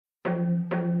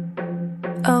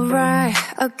Alright,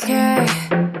 okay,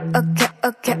 okay,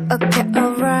 okay, okay,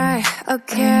 alright,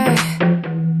 okay.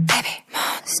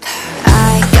 Babymonster.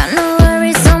 I got no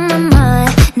worries on my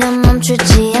mind. 난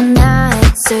멈추지 않아,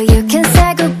 so you can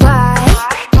say goodbye.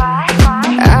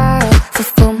 I'll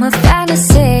fulfill my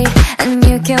fantasy, and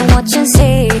you can watch and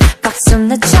see.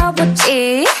 박수나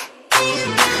쳐보지.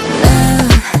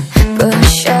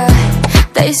 Push up.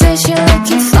 They say she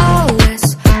looking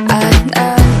flawless. I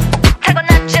know.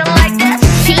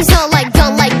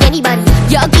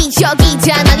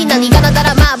 여기저기잖아 넌 이거나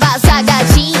따라마봐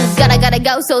사가지 Gotta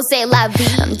go so say la vie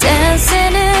I'm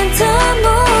dancing in the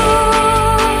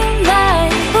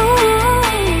moonlight ooh,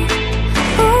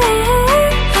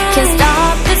 ooh. Can't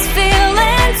stop this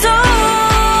feeling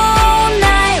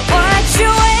tonight What you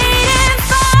waiting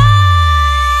for?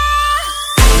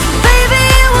 Baby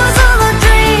it was all a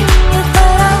dream You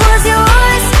thought I was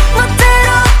yours 멋대로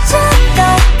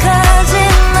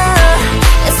착각하지마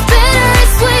It's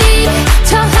bittersweet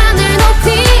저 하늘 높이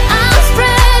I'm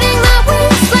spreading my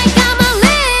wings like I'm a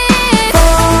live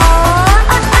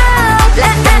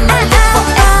like I'm a live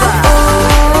forever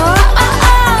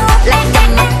like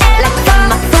I'm a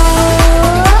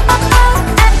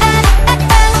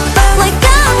like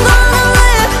I'm a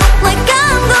like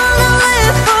I'm gonna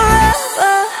live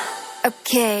forever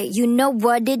Okay, you know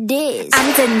what it is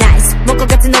I'm the nice 먹고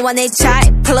같은 너와 내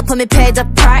type Pull up on me pay the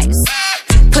price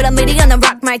Put a meeting on the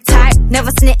rock my type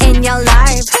Never seen it in your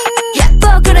life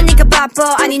예뻐 그러니까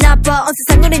바빠 아니 나빠 온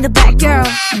세상 우린 the bad girl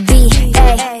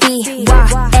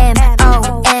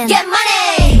B-A-B-Y-M-O-N Get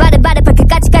money 바르바르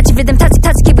발끝까지 rhythm touch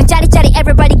기분 짜릿짜릿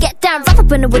Everybody get down Rough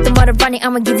up in it with the motor running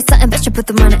I'ma give you something special Put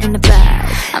the money in the bag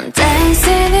I'm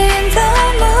dancing in the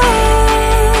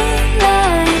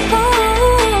moonlight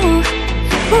ooh,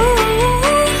 ooh.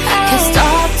 Can't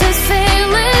stop this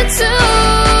feeling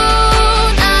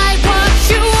tonight What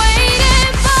you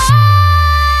waiting for?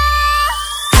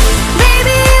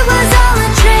 Baby it was all a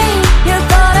dream You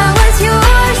thought I was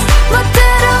yours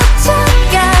멋대로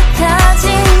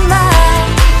착각하지마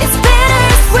It's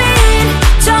bittersweet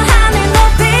저 하늘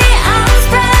높이 I'm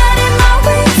spreading my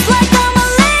wings like I'm a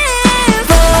live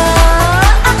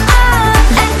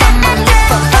like I'm a live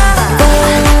forever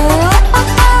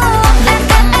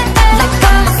like I'm a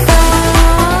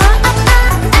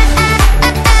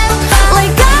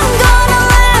like I'm a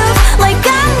like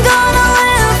I'm gonna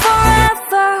live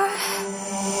forever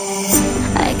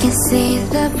I can see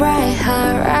the bright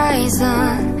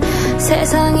horizon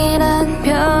세상이란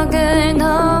벽을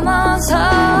넘어서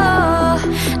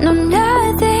No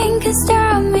nothing can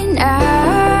stop me now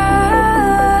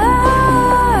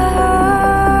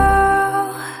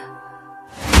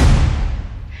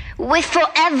We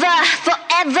forever,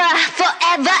 forever,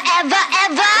 forever, ever,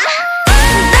 ever